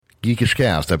Geekish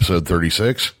Cast, episode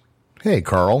 36. Hey,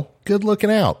 Carl. Good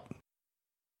looking out.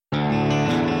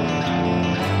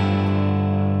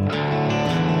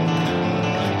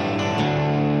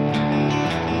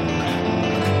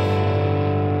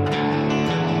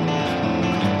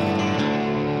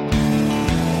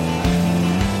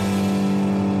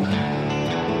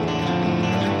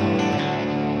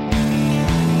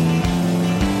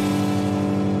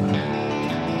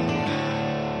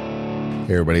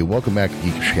 Hey everybody, welcome back to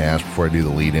Geekish Cast. Before I do the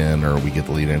lead-in, or we get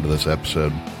the lead-in to this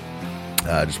episode,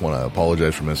 I just want to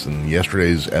apologize for missing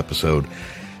yesterday's episode.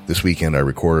 This weekend I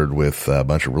recorded with a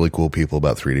bunch of really cool people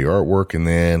about 3D artwork, and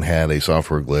then had a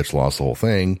software glitch, lost the whole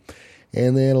thing.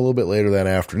 And then a little bit later that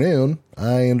afternoon,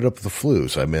 I ended up with the flu,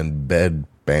 so I've been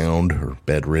bed-bound, or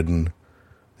bedridden,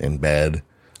 in bed.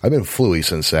 I've been flu-y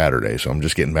since Saturday, so I'm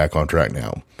just getting back on track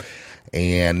now.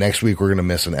 And next week, we're going to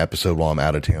miss an episode while I'm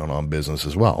out of town on business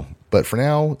as well. But for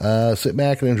now, sit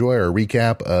back and enjoy our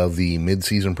recap of the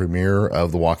mid-season premiere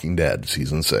of The Walking Dead,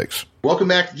 Season 6. Welcome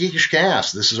back to Geekish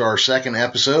Cast. This is our second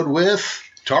episode with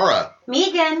Tara. Me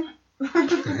again.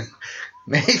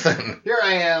 Nathan. Here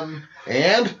I am.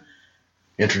 And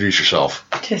introduce yourself.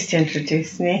 Just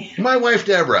introduce me. My wife,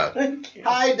 Deborah.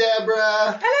 Hi,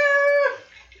 Deborah. Hello.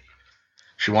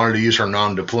 She wanted to use her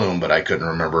nom de plume, but I couldn't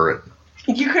remember it.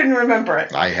 You couldn't remember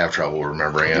it. I have trouble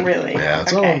remembering it. Really? Yeah,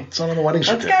 it's, okay. it's on the wedding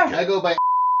Let's certificate. go. I go by.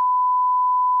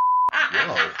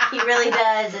 He really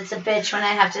does. It's a bitch when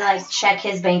I have to check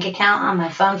his bank account on my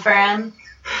phone for him.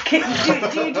 Do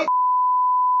you do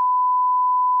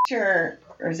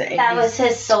or is it That was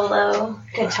his solo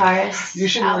guitarist. You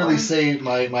shouldn't album. really say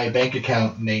my bank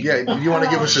account name. Yeah, you want to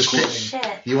give us his pin?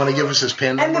 Shit. You want to give us his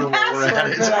pin And number the while we're at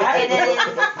password it? for that. It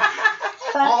is.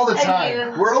 All the Fuck time.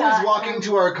 you, We're always Scott. walking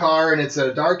to our car, and it's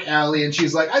a dark alley, and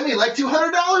she's like, I made like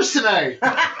 $200 tonight.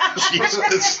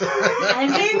 Jesus. I'm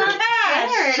just not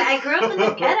scared. I grew up in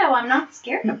the ghetto. I'm not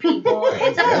scared of people.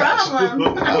 It's a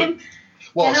problem.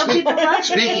 Well, Ghetto people love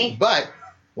me. but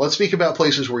let's speak about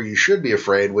places where you should be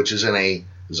afraid, which is in a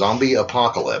zombie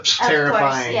apocalypse. Of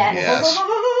Terrifying. course, yes.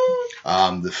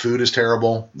 Yes. The food is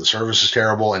terrible. The service is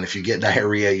terrible. And if you get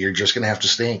diarrhea, you're just going to have to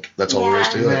stink. That's all there is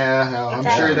to it. Yeah, no, I'm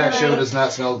Exactly. sure that show does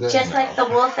not smell good. Just like the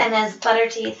wolf and his butter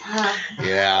teeth, huh?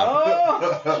 Yeah.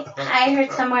 Oh. I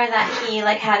heard somewhere that he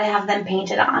had to have them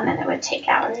painted on, and it would take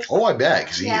hours. Oh, I bet.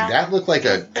 Because Yeah. that looked like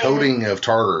a coating of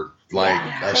tartar.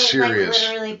 Yeah. A They, serious...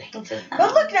 literally painted them.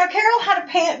 But look now, Carol had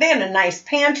they had a nice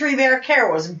pantry there.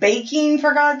 Carol was baking,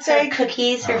 for God's Her sake.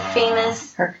 cookies, her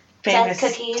famous. Her famous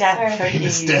Death cookies, death or- cookies.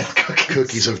 Famous death cookies.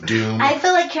 Cookies of doom. I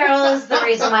feel like Carol is the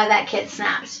reason why that kid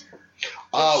snapped.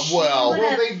 Well...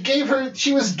 Well, they gave her.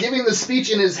 She was giving the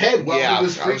speech in his head while Yeah, he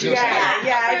was I was freaking gonna out.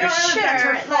 Yeah, I don't know if that's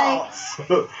her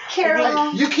Sure, fault. Carol.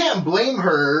 Like, you can't blame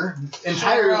her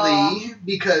entirely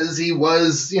because he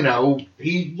was, he wasn't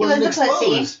He was a pussy.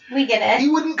 exposed. We get He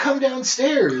it. wouldn't come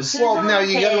downstairs. Well, now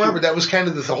you got to Okay. remember that was kind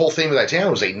of the whole theme of that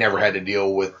town was they never had to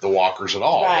deal with the walkers at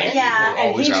all. Right. They Yeah. were And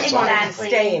always he just wanted outside. to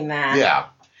stay in that. Yeah.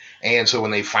 And so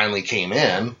when they finally came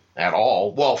in at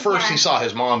all, well, first Yeah. he saw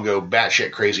his mom go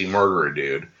batshit crazy murder a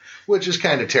dude, which is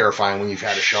kind of terrifying when you've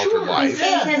had a sheltered He life. sees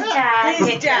his dad. His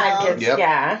get dad killed. gets,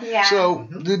 Yep. Yeah. So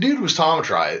the dude was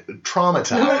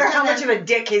traumatized. No matter how much of a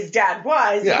dick his dad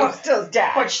was, Yeah. he was still his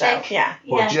dad. Porch so, stick. Yeah.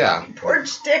 Yeah. Porch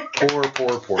stick. Poor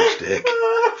Stick.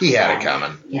 He had it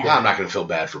coming. Yeah. I'm not going to feel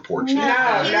bad for poor Stick. No,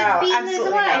 No, he no, was beating his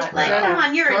absolutely wife. not. Like, No. come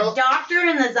on, you're Carl- a doctor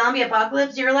in the zombie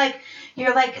apocalypse. You're like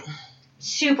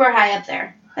super high up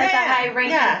there. That's Yeah, a high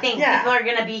ranking yeah, thing. yeah. People are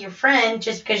gonna be your friend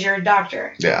just because you're a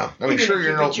doctor. Yeah. I mean, Even sure, if you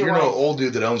you're beat your no wife. old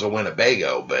dude that owns a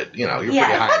Winnebago, but, you're pretty Yeah.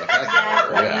 high in the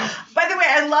pecking order. Yeah. By the way,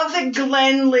 I love that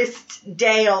Glenn lists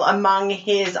Dale among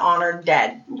his honored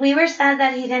dead. We were sad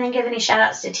that he didn't give any shout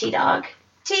outs to T-Dog.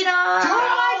 T-Dog!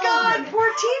 Oh my God,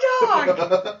 poor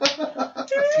T-Dog.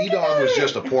 T-Dog was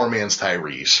just a poor man's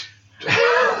Tyrese.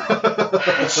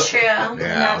 It's true. Yeah.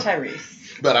 Not Tyrese.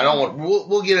 But I don't want.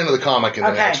 We'll get into the comic in the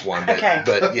Okay, next one. But, okay.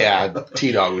 but yeah,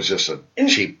 T-Dog was just a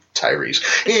cheap Tyrese.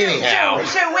 Anyhow.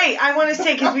 So wait, I want to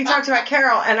say, because we talked about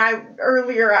Carol,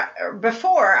 and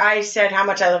before I said how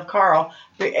much I love Carl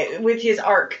with his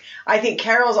arc. I think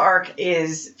Carol's arc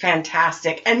is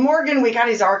fantastic. And Morgan, we got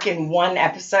his arc in one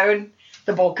episode,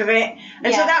 the bulk of it.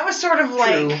 And so Yeah. that was sort of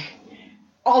like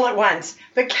all at once.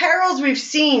 But Carol's we've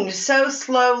seen so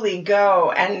slowly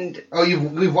go, and Oh,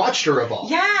 we've watched her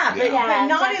evolve. yeah, but Yeah,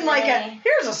 not in like a, definitely.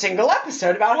 here's a single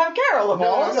episode about how Carol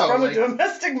evolves no, from like- a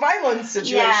domestic violence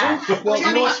situation. Yeah. Well, Which you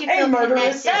know makes what? you feel A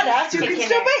murderous connected badass who to can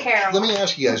still be. Carol. Let me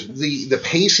ask you guys. The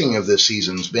pacing of this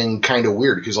season's been kind of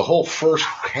weird because the whole first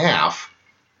half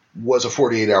was a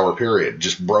 48-hour period,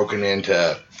 just broken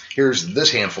into, here's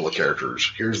this handful of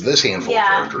characters, here's this handful of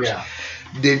characters. Yeah.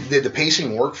 Did the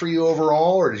pacing work for you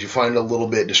overall, or did you find it a little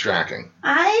bit distracting?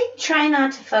 I try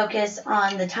not to focus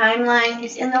on the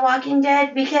timelines in The Walking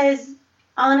Dead because,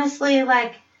 honestly,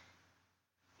 like,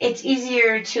 it's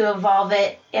easier to evolve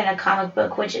it in a comic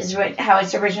book, which is how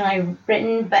it's originally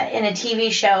written, but in a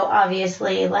TV show,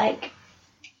 obviously, like,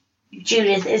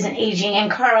 Judith isn't aging and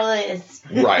Carl is.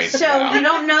 Right. So you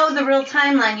don't know the real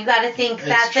timeline. You got to think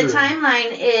that the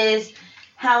timeline is,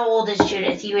 how old is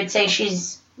Judith? You would say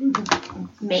she's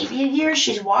maybe a year.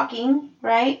 She's walking,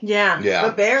 right? Yeah.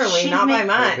 But barely, not by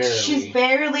much. Barely. She's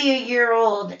barely a year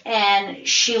old, and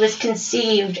she was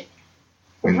conceived.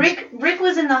 Rick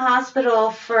was in the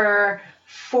hospital for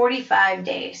 45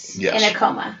 days in a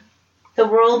coma. The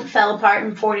world fell apart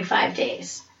in 45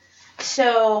 days.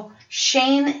 So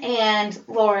Shane and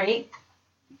Lori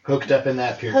hooked up in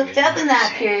that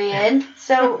period.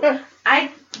 So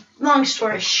long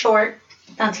story short,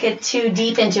 not to get too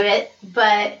deep into it,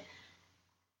 but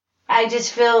I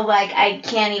just feel like I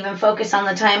can't even focus on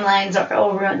the timelines or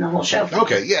it'll ruin the whole show.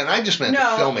 Okay, yeah, and I just meant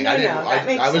the filming.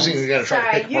 I wasn't even going to try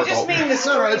to pick you just mean the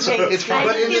story. It's I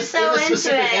but just get so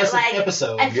into it. Like,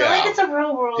 episode. I feel like it's a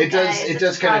real world. It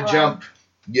does kind of jump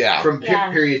from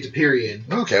period to period.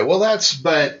 Okay, well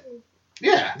but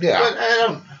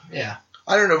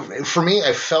I don't know. For me,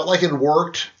 I felt like it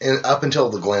worked up until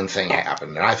the Glenn thing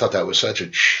happened, and I thought that was such a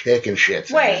chicken shit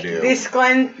thing to do. This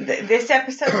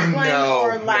episode of Glenn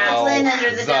or last? Glenn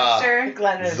under the dumpster?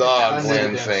 Glenn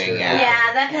thing.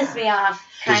 Yeah, that pissed me off.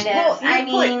 Kind of. Well,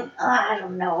 I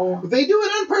don't know. They do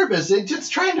it on purpose. They're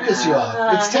just trying to piss you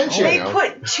off. It's tension. They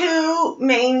put two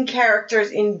main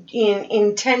characters in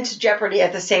intense jeopardy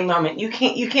at the same moment. You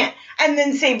can't, and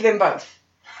then save them both.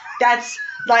 That's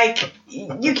like,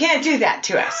 you can't do that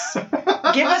to us.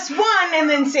 Give us one and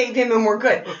then save him and we're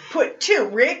good. Put two,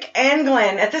 Rick and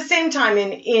Glenn, at the same time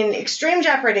in extreme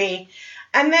jeopardy,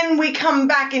 and then we come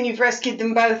back and you've rescued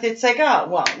them both. It's like, oh,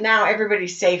 well, now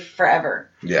everybody's safe forever.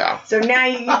 Yeah. So now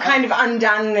you kind of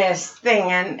undone this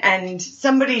thing, and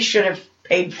somebody should have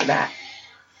paid for that.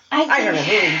 I don't know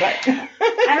who, but...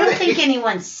 I don't think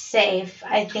anyone's safe.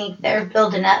 I think they're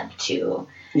building up to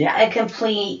a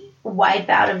complete wipe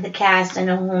out of the cast and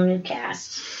a whole new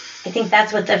cast. I think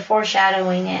that's what the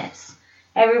foreshadowing is.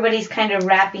 Everybody's kind of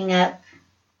wrapping up.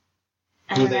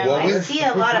 I don't know. I see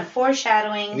a lot of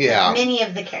foreshadowing with many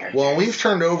of the characters. Well, we've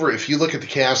turned over, if you look at the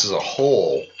cast as a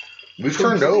whole, we've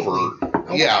turned over,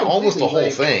 almost the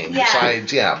whole thing.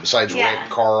 Besides Rick,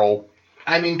 Carl.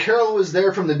 I mean, Carol was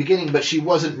there from the beginning, but she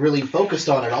wasn't really focused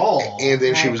on it all. And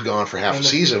then she was gone for half a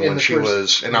season when she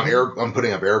was, and I'm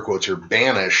putting up air quotes here,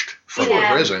 banished from the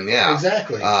prison. Yeah,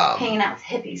 exactly. Hanging out with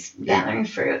hippies, gathering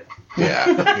fruit.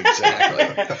 Yeah,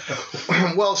 exactly.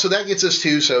 Well, so that gets us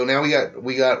to, so now we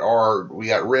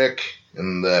got Rick,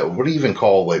 and what do you even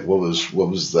call, like, what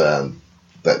was that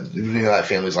that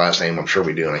family's last name? I'm sure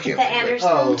we do, and I can't. The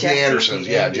Andersons. Oh, the Andersons.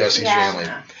 Yeah, Jesse's family.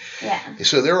 Yeah.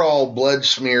 So they're all blood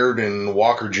smeared and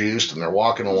walker juiced, and they're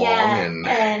walking along.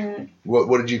 And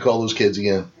what did you call those kids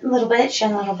again? Little bitch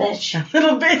and little bitch.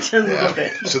 Little bitch and little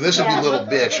bitch. So this would be little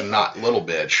bitch and not little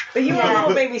bitch. But you were a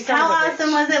little baby son. How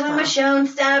awesome was it when Michonne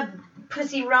stabbed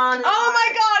Pussy Ron? Oh my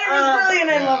God, it was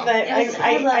brilliant. I love that.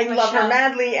 I love her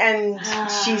madly, and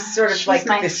she's sort of like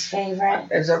my this favorite.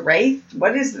 Is it Wraith?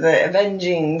 What is the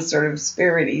avenging sort of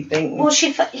spirity thing? Well,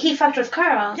 he fucked with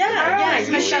Carl. Yeah. It's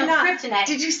Michonne's kryptonite.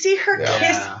 Did you see her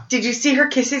kiss? Did you see her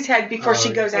kiss his head before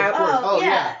she goes out? Oh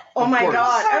yeah. Oh my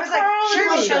God! I was like,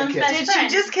 Michonne's best did friend.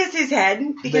 she just kiss his head?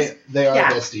 Because they are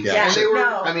besties. Yeah. And they were.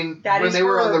 I mean, when they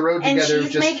were on the road together,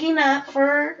 and she's making up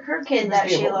for her kid that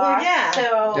she lost. Well,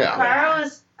 So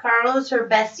Carl is her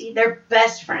bestie. They're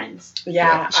best friends.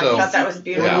 Yeah, so, I thought that was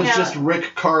beautiful. When it was just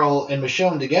Rick, Carl, and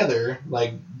Michonne together,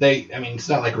 like it's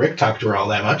not like Rick talked to her all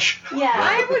that much. Yeah.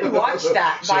 I would watch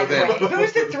that, by the way. If it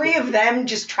was the three of them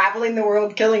just traveling the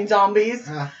world killing zombies,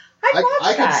 I'd watch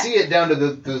I that. could see it down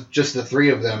to just the three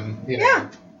of them, you know.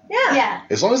 Yeah.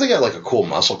 As long as they got like a cool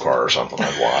muscle car or something,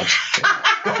 I'd watch.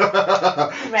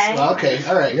 Right. Okay,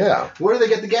 all right. Yeah. Where do they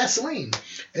get the gasoline?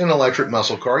 An electric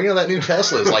muscle car. You know, that new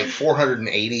Tesla is like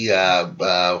 480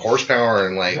 horsepower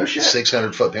and like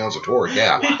 600 foot-pounds of torque.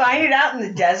 Yeah. They find it out in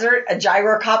the desert. A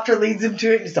gyrocopter leads them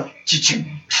to it. And it's like,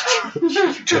 Cha-chum,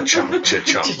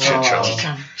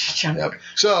 cha-chum, cha-chum. Yep.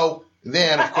 So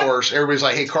then, of course, everybody's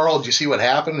like, "Hey, Carl, did you see what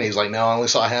happened?" And he's like, "No, I only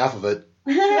saw half of it."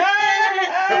 He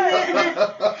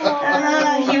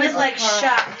was like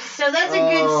shocked. So that's a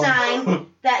good sign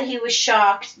that he was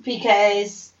shocked,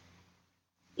 because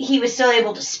he was still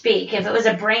able to speak. If it was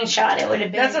a brain shot, it would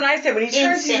have been. That's what I said. When he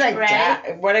turns, he's like, right?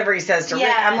 Dad, whatever he says to Rick.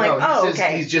 Yeah. I'm like, No, he says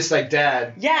okay. He's just like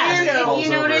Dad. Yeah. And So, if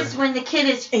you notice, when the kid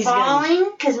is He's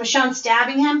falling, because Michonne's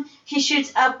stabbing him, he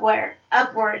shoots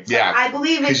upwards. Yeah. Like, I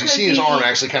believe it could Because you see his arm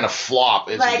actually kind of flop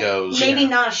as he goes. maybe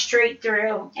not straight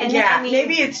through. And yeah, I mean,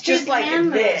 maybe it's just his like hand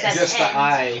moves this. at Just the end.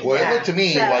 eye. Well, Yeah. it looked to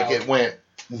me So- like it went.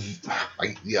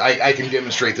 I can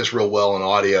demonstrate this real well in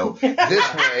audio.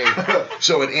 This way,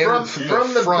 so it ended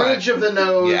From the front, bridge of the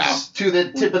nose Yeah. to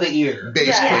the tip of the ear.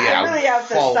 basically, Yeah, yeah, really out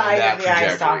the following side that of the eye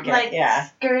trajectory. socket. Like Yeah.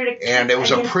 skirt. And it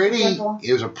was a against pretty, the temple.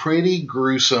 it was a pretty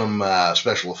gruesome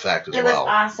special effect as It was well.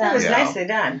 awesome. That was Yeah. nicely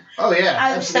done. Oh yeah,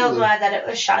 I was so absolutely. glad that it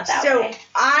was shot that So way.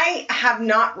 I have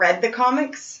not read the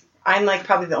comics. I'm like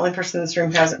probably the only person in this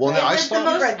room who hasn't. Well, no, It I was the stopped.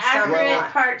 most read some, accurate well,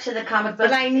 part to the comic book.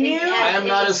 But I knew- I am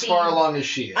not as far along as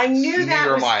she is. I knew Neither that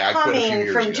was am I. I quit a few coming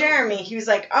years from ago. Jeremy. He was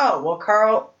like, "Oh, well,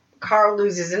 Carl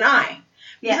loses an eye."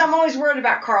 Because Yeah. I'm always worried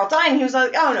about Carl dying. He was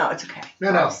like, "Oh no, it's okay.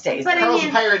 No, Carl no. stays." But there." I Carl's a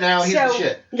mean, pirate now. He's the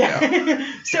shit. Yeah.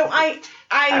 So I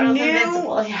Carl's knew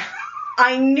invincible, yeah.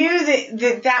 I knew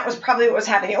that was probably what was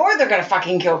happening, or they're gonna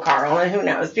fucking kill Carl, and who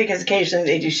knows? Because occasionally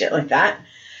they do shit like that.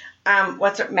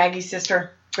 What's her Maggie's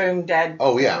sister? Boom, dead.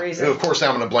 Oh for yeah, no reason. of course. Now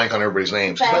I'm going to blank on everybody's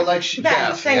names. Beth. But like she, Beth,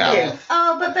 Beth, thank yeah. you.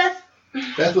 Oh, but Beth.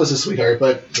 Beth was a sweetheart,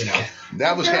 but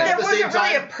That was There kind at of, the wasn't same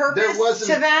really a time, purpose there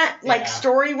wasn't- to that, like Yeah.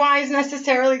 story-wise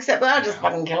necessarily, except, well, I'll just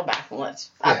fucking kill Beth and let's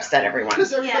Yeah. upset everyone.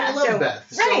 because everybody Yeah, loved so- Beth,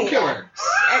 so right. kill her.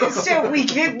 And so we've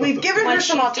given When her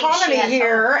some she thinks she autonomy has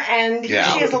here, and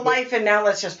Yeah. she has a life, and now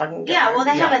let's just fucking kill Yeah, her. well,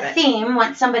 they have a Yeah. theme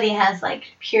when somebody has like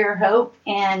pure hope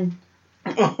and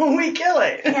We kill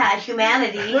it. yeah,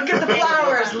 humanity. Look at the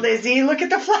flowers, Lizzie. Look at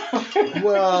the flowers.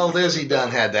 well, Lizzie Dunn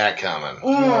had that coming.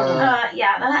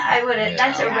 Yeah, that, I would have. Yeah.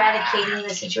 That's eradicating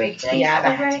the situation. Yeah,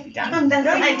 that right? had to be done. That's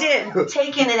No, like you did.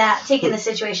 taking the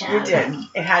situation. We out. did.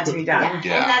 It had to be Yeah. done.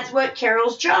 Yeah. And that's what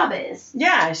Carol's job is.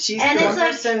 Yeah, she's And the it's one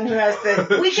like- person who has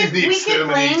the. We She's could the we could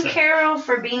blame exterminator. Carol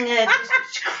for being a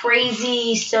just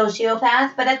crazy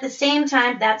sociopath, but at the same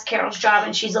time, that's Carol's job,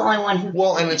 and she's the only one who.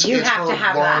 Well, and it's You her have to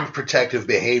have learned that. protective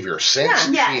behavior since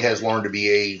Yeah. she has learned to be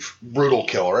a brutal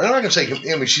killer. And I'm not going to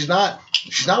say, I mean, she's not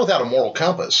without a moral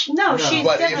compass. No, No. she's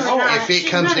But definitely not. if it She's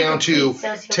comes not a down to complete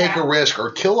sociopath. take a risk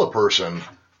or kill a person,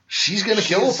 she's going to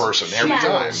kill a person every Yeah.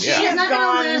 time. She's Yeah. not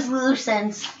gone- going to lose loose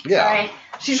ends. Yeah. Right?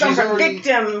 She's gone She's from already-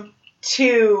 victim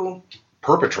to.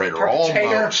 Perpetrator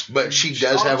almost, but she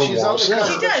does have a She's moral on the sense.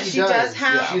 cusp, She but does. She does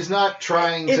have- She's not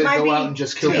trying It to might go be out and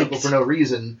just kill tweaked. people for no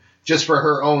reason, just for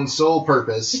her own sole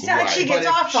purpose. It's not like she Right. gets But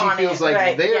if off on she feels it. like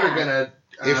right, they're yeah. gonna,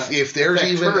 If there's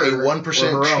affect even her a or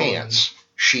 1% her own. chance,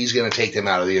 she's going to take them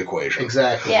out of the equation.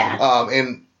 exactly. Yeah.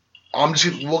 And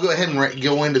we'll go ahead and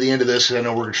go into the end of this. 'Cause I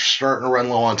know we're starting to run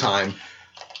low on time.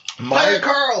 Fire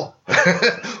Carl.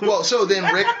 Well, so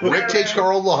then Rick takes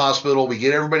Carl to the hospital. We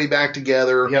get everybody back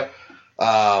together. Yep.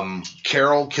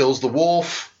 Carol kills the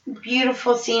wolf.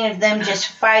 Beautiful scene of them just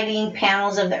fighting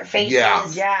panels of their faces. Yeah.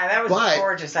 Yeah, that was But-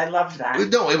 gorgeous. I loved that.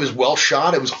 No, it was well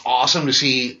shot. It was awesome to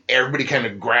see everybody kind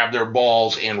of grab their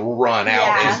balls and run out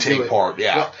Yeah. and take part.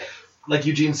 Yeah. Well, like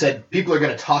Eugene said, people are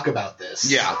going to talk about this.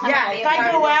 Yeah. Yeah, if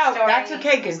I go out, that's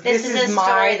okay because this is a my.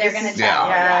 story they're this going to is- tell.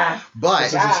 Yeah. But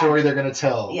This is a story they're going to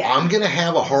tell. Yeah. I'm going to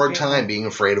have a hard time being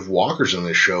afraid of walkers in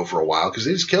this show for a while because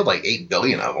they just killed like 8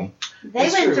 billion of them. They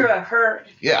That's went true. through a herd,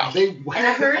 Yeah. They, and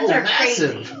the herds are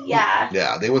massive. crazy. Yeah.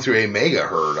 Yeah, they went through a mega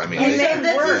herd. I mean, And they, so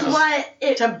this worse. is what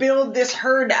it, To build this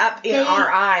herd up in They-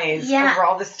 our eyes yeah. over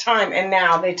all this time, and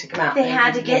now they took him out. they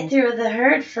had to get through the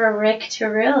herd for Rick to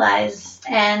realize,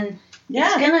 and Yeah.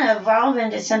 it's going to evolve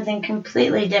into something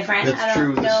completely different. I That's don't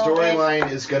true. The know if-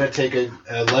 storyline is going to take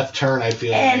a left turn, I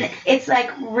feel And like. it's like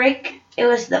Rick, it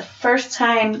was the first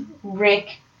time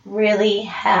Rick really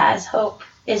has hope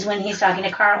is when he's talking to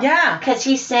Carl. Yeah. Because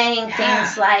he's saying Yeah.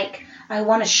 things like, I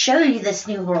want to show you this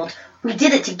new world. We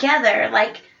did it together.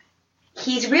 Like,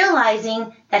 he's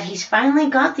realizing that he's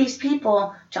finally got these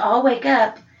people to all wake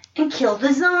up and kill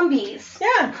the zombies.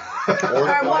 Yeah. or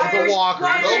the walkers. The walkers.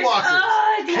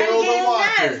 Oh, I did Kill it the again.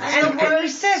 walkers. Yes. And he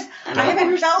says, I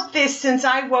haven't felt this since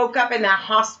I woke up in that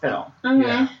hospital. Mhm.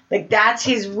 Yeah. Like, that's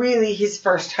his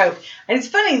first hope. And it's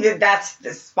funny that that's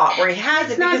the spot where he has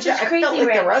It's it, not because just I crazy felt like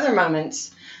Rick. there were other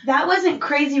moments. That wasn't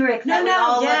Crazy Rick that we No,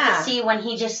 all yeah. love to see when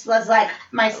he just was like,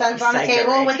 my son's on the Psycho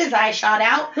table Rick. with his eye shot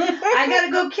out. I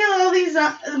gotta go kill all these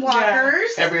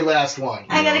walkers. Every last one.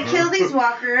 I gotta kill these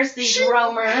walkers, these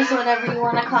roamers, whatever you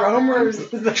want to call Romers.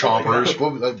 them. Chompers.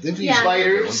 What, if you Yeah.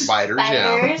 Spiders. Biters,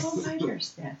 yeah.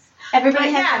 Spiders. Yes.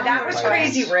 Everybody But has yeah, that was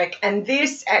crazy, Rick. And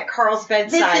this at Carl's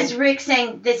bedside This is Rick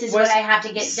saying, this is was what I have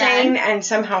to get sane done. and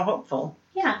somehow hopeful.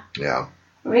 Yeah. Yeah.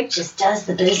 Rick just does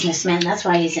the business, man. That's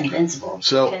why he's invincible.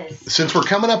 So, since we're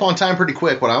coming up on time pretty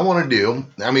quick, what I want to do,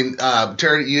 I mean,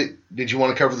 Tara, did you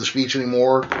want to cover the speech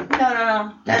anymore?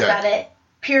 No. That's about it.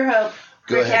 Pure hope.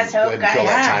 Go Rick ahead, has hope, and kill guys.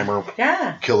 that timer.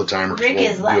 Yeah. Kill the timer. Rick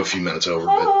We'll is do like, a few minutes over.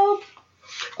 hope.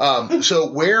 But,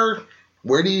 so where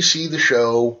do you see the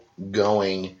show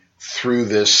going through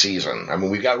this season? I mean,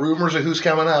 we've got rumors of who's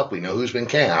coming up. We know who's been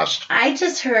cast. I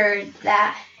just heard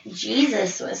that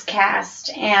Jesus was cast,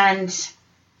 and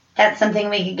that's something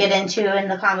we could get into in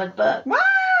the comic book. What?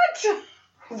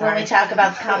 When we talk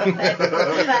about the comic book.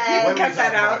 But cut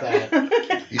that out.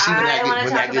 You see when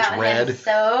that gets read? Him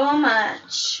so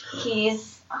much.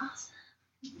 He's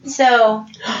awesome. So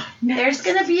there's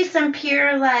going to be some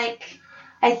pure, I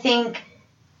think,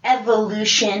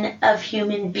 evolution of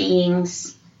human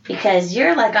beings, because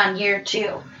you're on year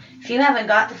 2. If you haven't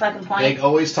got the fucking point, they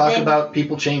always talk about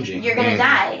people changing. You're gonna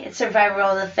die. It's survival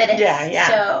of the fittest. Yeah.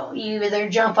 So you either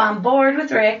jump on board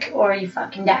with Rick or you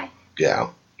fucking die.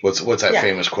 Yeah. What's that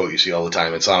famous quote you see all the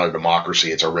time? It's not a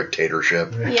democracy, it's a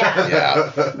dictatorship.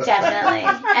 Yeah. Definitely.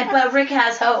 But Rick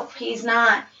has hope. He's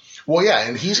not. Well, yeah,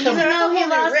 and he's come.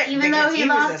 Even though he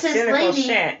lost his lady.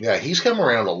 Yeah, he's come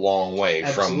around a long way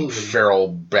from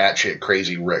feral, batshit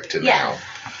crazy Rick to now.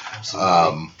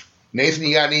 Absolutely. Nathan,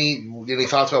 you got any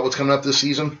thoughts about what's coming up this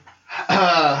season?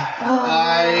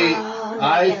 I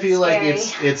feel like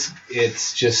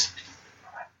it's just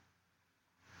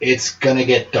it's gonna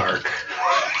get dark.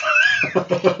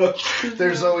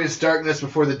 There's always darkness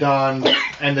before the dawn,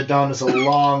 and the dawn is a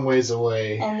long ways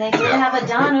away. And they did have a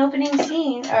dawn opening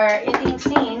scene or ending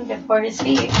scene before his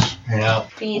speech. Yeah.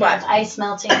 Feed of ice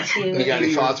melting to. You got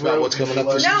any thoughts about what's coming up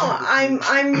this season? No,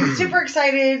 I'm super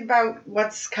excited about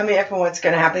what's coming up and what's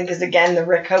going to happen, because again, the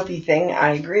Rick Hopi thing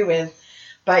I agree with,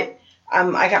 but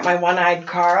I got my one-eyed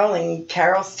Carl, and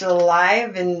Carol's still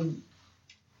alive, and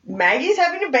Maggie's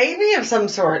having a baby of some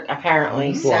sort,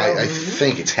 apparently. So. Well, I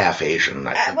think it's half Asian.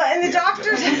 And the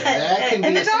doctor's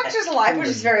alive, which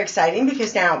is very exciting,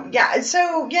 because now, there's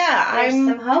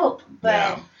some hope,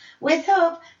 but with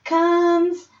hope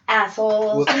comes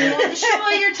assholes who will destroy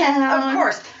your town. Of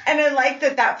course. And I like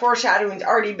that foreshadowing's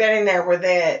already been in there, where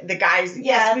the guys, we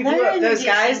blew up those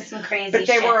guys, some crazy but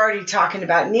they were already talking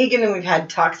about Negan, and we've had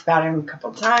talks about him a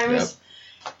couple times.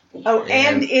 Yep. Oh,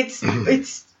 and it's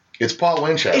Paul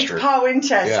Winchester. It's Paul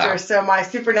Winchester, so my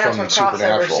supernatural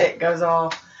crossover shit goes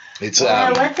all. It's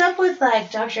what's up with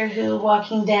Doctor Who,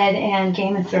 Walking Dead, and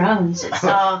Game of Thrones? It's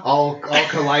all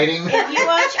colliding. If you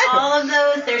watch all of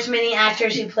those, there's many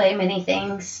actors who play many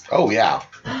things. Oh yeah.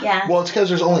 Yeah. Well, it's because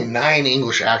there's only 9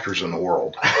 English actors in the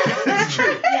world. That's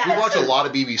true. Yeah. We watch a lot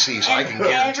of BBC, so I can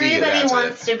guarantee you everybody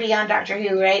wants to be on Doctor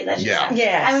Who, right? That's yeah.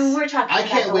 Yes. I mean, we're talking about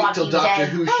can't the wait Walking till Doctor Dead.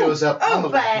 Who shows up on the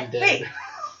Walking Dead. Wait.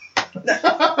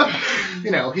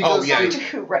 He goes Doctor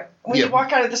Who, right? When you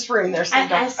walk out of this room, there's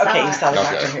some I saw you saw the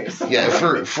Doctor Who.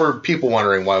 Yeah, for people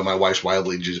wondering why my wife's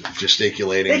wildly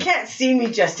gesticulating. They can't see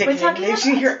me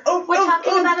gesticulating. We're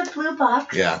talking about a blue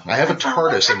box. Yeah, I have a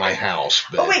TARDIS in my house.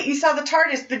 But... Oh wait, you saw the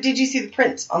TARDIS, but did you see the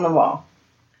prints on the wall?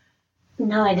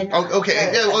 No, I didn't. Oh,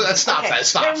 okay. Yeah, well, stop that.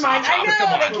 Stop. Never mind. Stop. I know,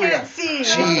 Come on. I can't see.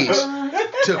 Jeez.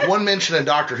 Took one mention of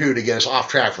Doctor Who to get us off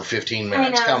track for 15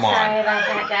 minutes. I know, Come on. Sorry about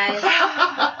that, guys.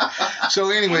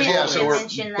 So, anyways,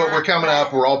 we're coming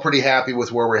up. We're all pretty happy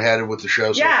with where we're headed with the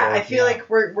show so far. I feel like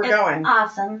we're going.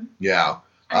 Awesome. Yeah.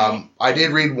 I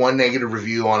did read one negative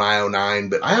review on IO9,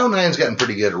 but IO9's gotten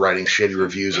pretty good at writing shitty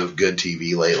reviews of good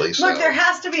TV lately. So. Look, there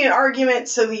has to be an argument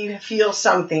so that you feel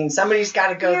something. Somebody's got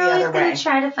to go the other way. You're always going to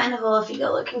try to find a hole if you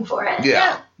go looking for it.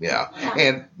 Yeah.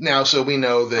 And now, so we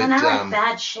know that. And I like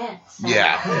bad shit. So.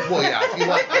 Yeah. Well, yeah. If you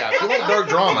like dark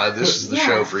drama, this is the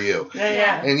show for you.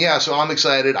 Yeah. And so I'm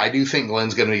excited. I do think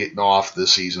Glenn's going to get off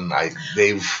this season.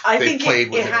 They've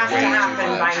played with it. It has to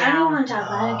happen by now. I don't want to talk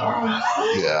about it,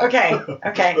 guys. Yeah.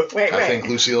 Okay. Wait. I think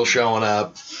Lucille's showing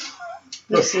up.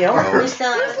 Lucille? Lucille.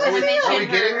 Are we getting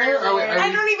there?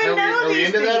 I don't even know these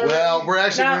into that? things. Well, we're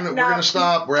actually we're going to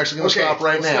stop. We're actually going to stop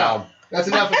right now. Stop. That's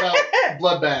enough about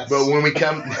bloodbaths. But when we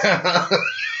come,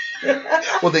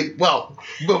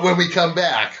 but when we come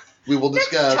back, we will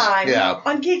discuss. Next time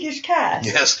on Geekish Cast.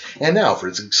 Yes, and now for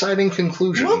its exciting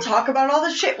conclusion, we'll talk about all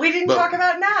the shit we didn't talk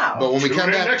about now. But when we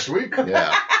come back next week,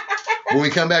 when we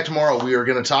come back tomorrow, we are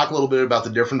going to talk a little bit about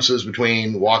the differences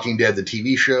between Walking Dead the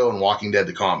TV show and Walking Dead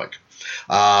the comic.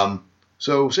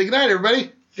 So say goodnight, everybody.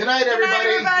 Good night,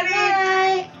 everybody.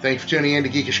 Bye. Thanks for tuning in to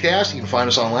Geekish Cast. You can find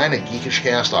us online at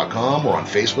geekishcast.com or on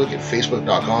Facebook at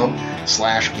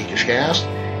facebook.com/geekishcast.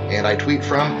 And I tweet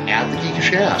from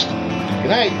 @thegeekishcast. Good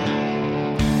night.